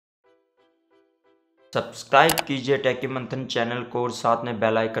Subscribe कीजिए टेकी मंथन channel को और साथ में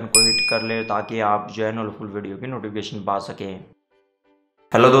बेल आइकन को हिट कर ले ताकि आप जो है फुल वीडियो की नोटिफिकेशन पा सकें।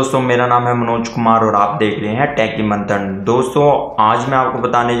 हेलो दोस्तों, मेरा नाम है मनोज कुमार और आप देख रहे हैं टेकी मंथन। दोस्तों, आज मैं आपको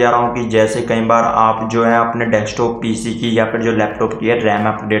बताने जा रहा हूं कि जैसे कई बार आप जो है अपने डेस्कटॉप पीसी की या फिर जो लैपटॉप की है रैम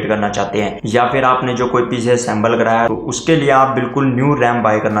अपडेट करना चाहते हैं या फिर आपने जो कोई पीसी असेंबल कराया तो उसके लिए आप बिल्कुल न्यू रैम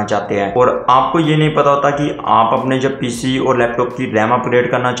बाय करना चाहते हैं और आपको ये नहीं पता होता कि आप अपने जब पीसी और लैपटॉप की रैम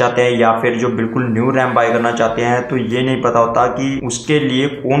अपग्रेड करना चाहते हैं या फिर जो बिल्कुल न्यू रैम बाय करना चाहते हैं, तो ये नहीं पता होता कि उसके लिए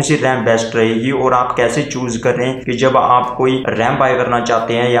कौन सी रैम बेस्ट रहेगी और आप कैसे चूज करें कि जब आप कोई रैम बाय करना चाहते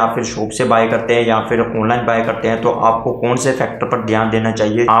हैं या फिर शॉप से बाय करते हैं या फिर ऑनलाइन बाय करते हैं तो आपको कौन से फैक्टर पर ध्यान देना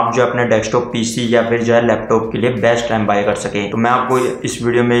चाहिए आप जो अपने डेस्कटॉप पीसी या फिर जो है लैपटॉप के लिए बेस्ट रैम बाय कर सके। तो मैं आपको इस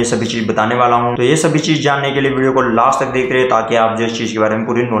वीडियो में ये सभी चीज बताने वाला हूं। तो ये सभी चीज जानने के लिए वीडियो को लास्ट तक देख रहे हैं ताकि आप जो इस चीज के बारे में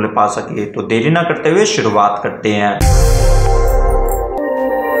पूरी नॉलेज पा सके। तो देरी ना करते हुए शुरुआत करते हैं।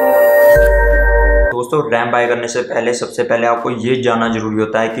 दोस्तों, रैम बाय करने से पहले सबसे पहले आपको ये जानना जरूरी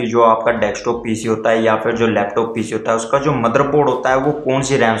होता है कि जो आपका डेस्कटॉप पीसी होता है या फिर जो लैपटॉप पीसी होता है उसका जो मदरबोर्ड होता है वो कौन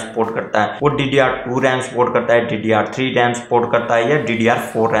सी रैम सपोर्ट करता है। वो DDR2 रैम सपोर्ट करता है, DDR3 रैम सपोर्ट करता है या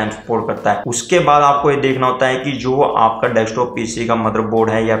DDR4 रैम सपोर्ट करता है। उसके बाद आपको ये देखना होता है कि जो आपका डेस्कटॉप पीसी का मदरबोर्ड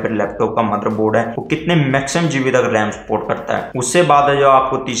है या फिर लैपटॉप का मदरबोर्ड है वो कितने मैक्सिमम जीबी तक रैम सपोर्ट करता है। उससे बाद जो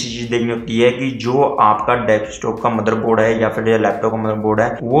आपको तीसरी चीज देखनी होती है कि जो आपका डेस्कटॉप का मदरबोर्ड है या फिर लैपटॉप का मदरबोर्ड है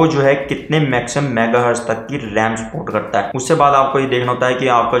वो जो है कितने मैक्सिमम मेगाहर्ट्ज तक की रैम सपोर्ट करता है। उससे बाद आपको ये देखना होता है कि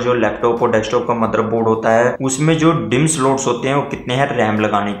आपका जो लैपटॉप और डेस्कटॉप का मदरबोर्ड होता है उसमें जो डिम स्लॉट्स होते हैं वो कितने हैं रैम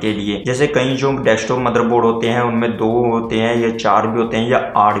लगाने के लिए। जैसे कई जो डेस्कटॉप मदरबोर्ड होते हैं उनमें 2 होते हैं या 4 भी होते हैं या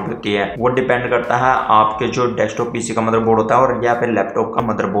 8 भी होते हैं। वो डिपेंड करता है आपके जो डेस्कटॉप पीसी का मदरबोर्ड होता है और या फिर लैपटॉप का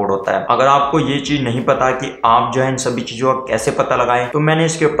मदरबोर्ड होता है। अगर आपको ये चीज नहीं पता कि आप जो है इन सभी चीजों का कैसे पता लगाएं तो मैंने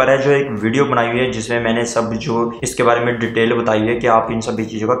इसके ऊपर है जो एक वीडियो बनाई हुई है जिसमें मैंने सब जो इसके बारे में डिटेल बताई है कि आप इन सभी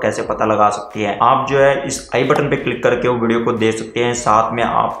चीजों का कैसे पता लगा सकते हैं। आप जो है इस आई बटन पे क्लिक करके वो वीडियो को देख सकते हैं। साथ में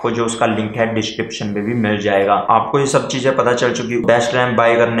आपको जो उसका लिंक है डिस्क्रिप्शन में भी मिल जाएगा। आपको ये सब चीजें पता चल चुकी है बेस्ट रैम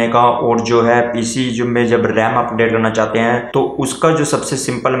बाय करने का और जो है पीसी जो में जब रैम अपडेट करना चाहते हैं तो उसका जो सबसे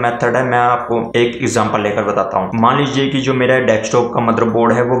सिंपल मेथड है मैं आपको एक एग्जांपल लेकर बताता हूँ। मान लीजिए कि जो मेरा डेस्कटॉप का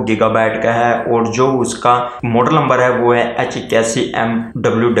मदरबोर्ड है वो गीगाबाइट का है और जो उसका मॉडल नंबर है वो है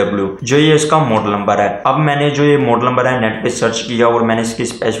H81MWW, जो ये इसका मॉडल नंबर है। अब मैंने जो ये मॉडल नंबर है नेट पे सर्च किया और मैंने इसकी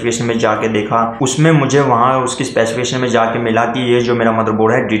स्पेसिफिकेशन में जाके देखा, उसमें मुझे वहां उसकी स्पेसिफिकेशन में जाके मिला कि ये जो मेरा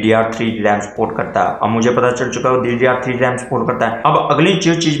मदरबोर्ड है DDR3 रैम सपोर्ट करता है। अब मुझे पता चल चुका है DDR3 रैम सपोर्ट करता है। अब अगली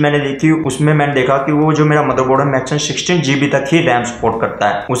जो चीज मैंने देखी उसमें मैंने देखा कि वो जो मेरा मदरबोर्ड है मैक्सिमम 16 GB तक ही रैम सपोर्ट करता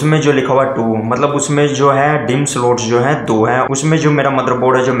है। उसमें जो लिखा हुआ 2 मतलब उसमें जो है डिम स्लॉट्स जो है 2 है। उसमें जो मेरा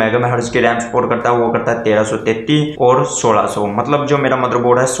मदरबोर्ड है जो मेगाहर्ट्ज की रैम सपोर्ट करता है वो करता है 1333 और 1600, मतलब जो मेरा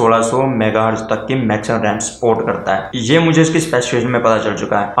मदरबोर्ड है 1600 मेगाहर्ट्ज तक की मैक्सिमम रैम सपोर्ट करता है। ये मुझे इसकी स्पेसिफिकेशन में पता चल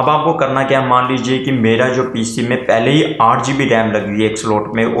चुका है। अब आपको करना क्या है, मान लीजिए कि मेरा जो पीसी में पहले ही 8 GB रैम लगी हुई है एक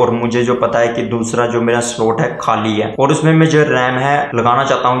स्लॉट में और मुझे जो पता है कि दूसरा जो मेरा स्लॉट है खाली है और उसमें मैं जो रैम है लगाना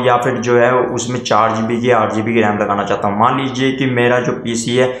चाहता हूँ या फिर जो है उसमें 4 GB की 8 GB की रैम लगाना चाहता हूँ। मान लीजिए कि मेरा जो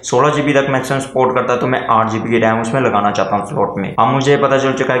पीसी है 16 GB तक मैक्सिमम सपोर्ट करता है तो मैं 8 GB की रैम उसमें लगाना चाहता हूँ स्लॉट में। अब मुझे पता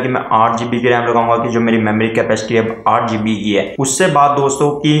चल चुका है कि मैं 8 GB की रैम लगाऊंगा कि जो मेरी मेमोरी कैपेसिटी है 8 GB की है। उससे बाद दोस्तों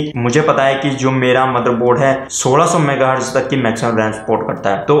की मुझे पता है कि जो मेरा मदरबोर्ड है 1600 मेगाहर्ट्ज तक की मैक्सिमम रैम सपोर्ट करता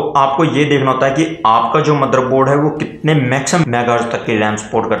है। तो आपको ये देखना होता है कि आपका जो मदरबोर्ड है वो कितने मैक्सिमम मेगाहर्ट्ज तक की रैम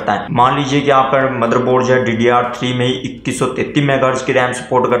सपोर्ट करता है। मान लीजिए कि आपका मदरबोर्ड जो है DDR3 में 2133 मेगाहर्ट्ज की रैम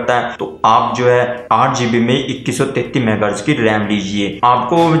सपोर्ट करता है तो आप जो है 8 GB में 2133 मेगाहर्ट्ज की रैम लीजिए।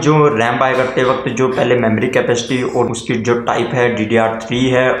 आपको जो रैम बाय करते वक्त जो पहले मेमोरी कैपेसिटी और उसकी जो टाइप है DDR3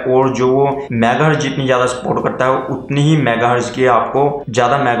 है और जो मेगाहर्ट्ज जितनी ज्यादा सपोर्ट करता है उतनी ही मेगाहर्ट्ज की आपको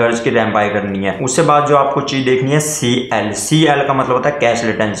ज्यादा मेगाहर्ट्ज की रैम बाय करनी है। उससे बाद जो आपको चीज देखनी है CL का मतलब होता है कैश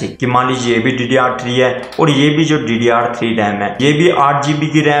लेटेंसी, कि मान लीजिए ये भी DDR3 है और ये भी जो DDR3 रैम है ये भी 8 GB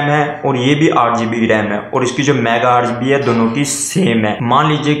की रैम है और ये भी 8 GB की रैम है और इसकी जो मेगाहर्ट्ज भी है दोनों की सेम है। मान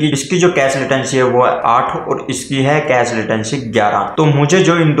लीजिए कि इसकी जो कैश लेटेंसी है वो है 8 और इसकी है कैश लेटेंसी 11। तो मुझे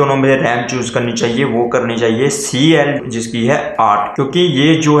जो इन दोनों में रैम चूज करनी चाहिए वो करनी चाहिए CL जिसकी है 8, क्योंकि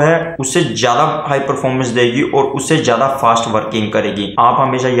ये जो है उससे ज्यादा हाई परफॉर्मेंस देगी और उससे ज्यादा फास्ट वर्किंग करेगी। आप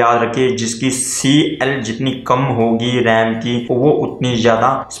हमेशा याद रखिए जिसकी CL जितनी कम होगी रैम की वो उतनी ज्यादा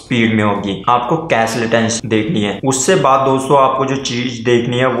स्पीड में होगी। आपको कैश लेटेंसी देखनी है। उससे बाद दोस्तों आपको जो चीज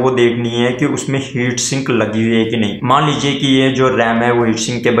देखनी है वो देखनी है कि उसमें हीट सिंक लगी हुई है कि नहीं। मान लीजिए कि ये जो रैम है वो हीट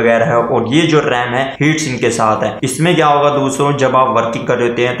सिंक के बगैर है और ये जो रैम है हीट सिंक के साथ है। इसमें क्या होगा दोस्तों, जब आप वर्किंग कर रहे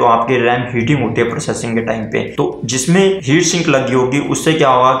होते हैं तो आपकी रैम हीटिंग होती है प्रोसेसिंग के टाइम पे, तो जिसमें हीट सिंक लगी होगी उससे क्या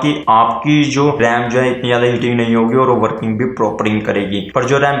होगा कि आपकी जो रैम जो है इतनी ज्यादा हीटिंग नहीं होगी और वर्किंग भी प्रॉपरिंग करेगी। पर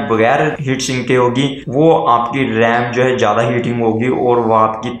जो रैम बगैर हीट सिंक के होगी वो आपकी रैम जो है ज्यादा हीटिंग होगी और वो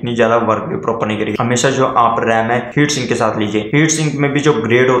आपकी इतनी ज्यादा वर्क भी प्रॉपर नहीं करेगी। हमेशा जो आप रैम है हीट सिंक के साथ लीजिए। हीट सिंक में भी जो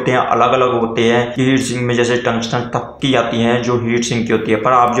ग्रेड होते हैं अलग अलग होते हैं कि हीट सिंक में जैसे टंगस्टन तक की आती है जो हीट सिंक की होती है,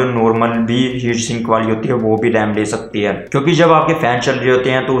 पर आप जो नॉर्मल भी हीट सिंक वाली होती है वो भी रैम ले सकती है, क्योंकि जब आपके फैन चल रहे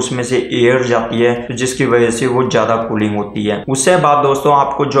होते हैं तो उसमें से एयर जाती है, तो जिसकी वजह से वो ज्यादा कूलिंग होती है। उससे बाद दोस्तों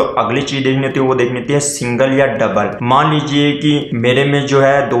आपको जो अगली चीज देखनी होती है वो देखनी होती है सिंगल या डबल। मान लीजिए कि मेरे में जो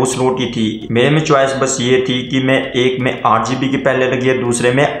है 2 स्लॉट ही थी, मेरे में चॉइस बस ये थी कि मैं एक में 8 GB की पहले लगी है,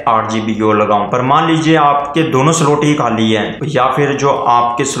 दूसरे में 8 GB की और लगाऊं। पर मान लीजिए आपके दोनों स्लॉट ही खाली है, या फिर जो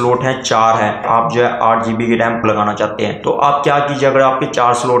आपके स्लॉट है 4 है, आप जो है 8 GB की रैम लगाना चाहते हैं, तो आप क्या कीजिए, अगर आपके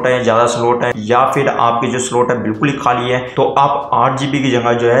 4 स्लॉट है, ज्यादा स्लॉट है, या फिर आपकी जो स्लॉट है बिल्कुल ही खाली है, तो आप 8 GB की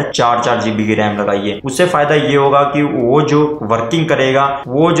जगह जो है 4 GB की रैम लगाइए। उससे फायदा ये होगा कि वो जो वर्किंग करेगा,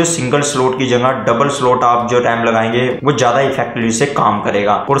 वो जो सिंगल स्लॉट की जगह डबल स्लॉट आप जो रैम लगाएंगे वो ज्यादा इफेक्टिवली से काम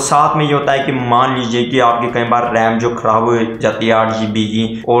करेगा। और साथ में ये होता है कि मान लीजिए कि आपकी कई बार रैम जो खराब हो जाती है 8 GB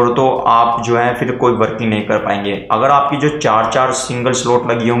की, और तो आप जो है फिर कोई वर्किंग नहीं कर पाएंगे। अगर आपकी जो 4 सिंगल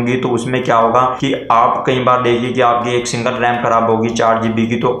स्लॉट लगी होंगी तो उसमें क्या होगा कि आप कई बार देखिए कि आपकी एक सिंगल रैम खराब होगी 4 GB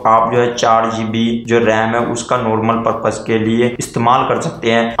की, तो आप जो है 4 GB जो रैम है उसका नॉर्मल पर्पस के लिए इस्तेमाल कर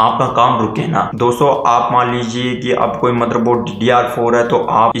सकते हैं, आपका काम रुके ना। दोस्तों आप मान लीजिए कि अब कोई मदरबोर्ड DDR4 है, तो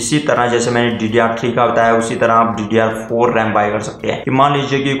आप इसी तरह जैसे मैंने DDR3 का बताया उसी तरह आप DDR4 रैम बाय कर सकते हैं। कि मान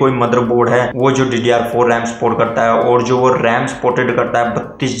लीजिए कि कोई मदरबोर्ड है वो जो DDR4 रैम सपोर्ट करता है, और जो वो रैम सपोर्टेड करता है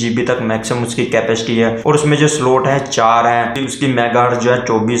 32 GB तक मैक्सिमम उसकी कैपेसिटी है, और उसमें जो स्लॉट है 4 है, उसकी मेगाहर्ट्ज जो है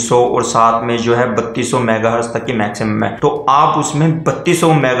 2400 और साथ में जो है 3200 मेगाहर्ट्ज तक की मैक्सिमम है, तो आप उसमें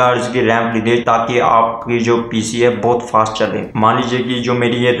 3200 मेगाहर्ट्ज की रैम लीजिए ताकि आपकी जो पीसी है बहुत फास्ट चले। मान लीजिए कि जो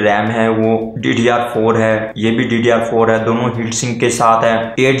मेरी ये रैम है वो DDR4 है, ये भी DDR4 है, दोनों हीट सिंक के साथ है,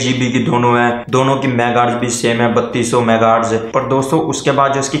 8 GB की दोनों है, दोनों की मेगाहर्ट्ज भी सेम है 3200 मेगाहर्ट्ज। पर दोस्तों उसके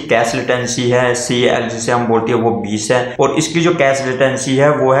बाद जो इसकी कैश लेटेंसी है CL जिसे हम बोलते हैं वो 20 है, और इसकी जो कैश लेटेंसी है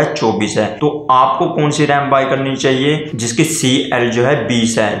वो है 24 है। तो आपको कौन सी रैम बाय करनी चाहिए? जिसकी CL जो है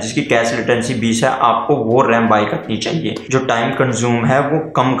 20 है, जिसकी कैश लेटेंसी 20 है, आपको वो रैम बाय करनी चाहिए जो टाइम कंज्यूम है वो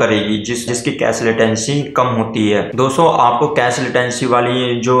कम करेगी, जिसकी कैश लेटेंसी कम होती है। दोस्तों आपको कैश लेटेंसी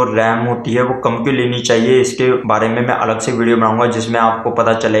वाली जो रैम होती है वो कम क्यों लेनी चाहिए, इसके बारे में मैं अलग से वीडियो बनाऊंगा जिसमें आपको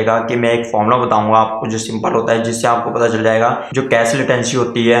पता चलेगा कि मैं एक फॉर्मूला बताऊंगा आपको जो सिंपल होता है, जिससे आपको पता चल जाएगा जो कैश लेटेंसी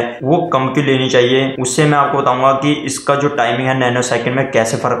होती है वो कम क्यों लेनी चाहिए। उससे मैं आपको बताऊंगा कि इसका जो टाइमिंग है नैनो सेकंड में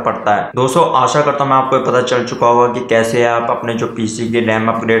कैसे फर्क पड़ता है। दोस्तों आशा करता हूं मैं आपको पता चल चुका होगा कि कैसे आप अपने जो पीसी की रैम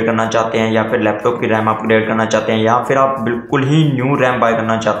अपग्रेड करना चाहते हैं, या फिर लैपटॉप की रैम अपग्रेड करना चाहते हैं, या फिर आप बिल्कुल ही न्यू रैम बाय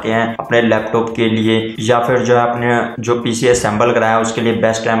करना चाहते हैं अपने लैपटॉप के लिए, या फिर जो है अपने जो पीसी असेंबल कराया उसके लिए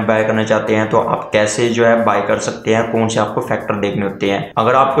बेस्ट रैम बाय करना चाहते हैं, तो आप कैसे जो है बाय कर सकते हैं, कौन से आपको फैक्टर देखने होते हैं।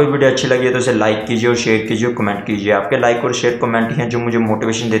 अगर आपको वीडियो अच्छी लगी है तो इसे लाइक कीजिए और शेयर कीजिए, कमेंट कीजिए। आपके लाइक और शेयर कमेंट हैं जो मुझे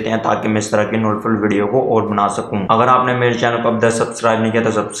मोटिवेशन देते हैं ताकि मैं इस तरह की नॉलेजफुल वीडियो को और बना सकूं। अगर आपने मेरे चैनल को अब तक सब्सक्राइब नहीं किया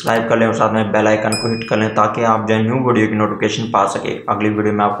तो सब्सक्राइब कर लें और साथ में बेल आइकन को हिट कर लें ताकि आप जो न्यू वीडियो की नोटिफिकेशन पा सके। अगली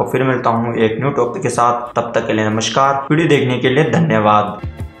वीडियो में आपको फिर मिलता हूँ एक न्यू टॉपिक के साथ, तब तक के लिए नमस्कार। वीडियो देखने के लिए धन्यवाद।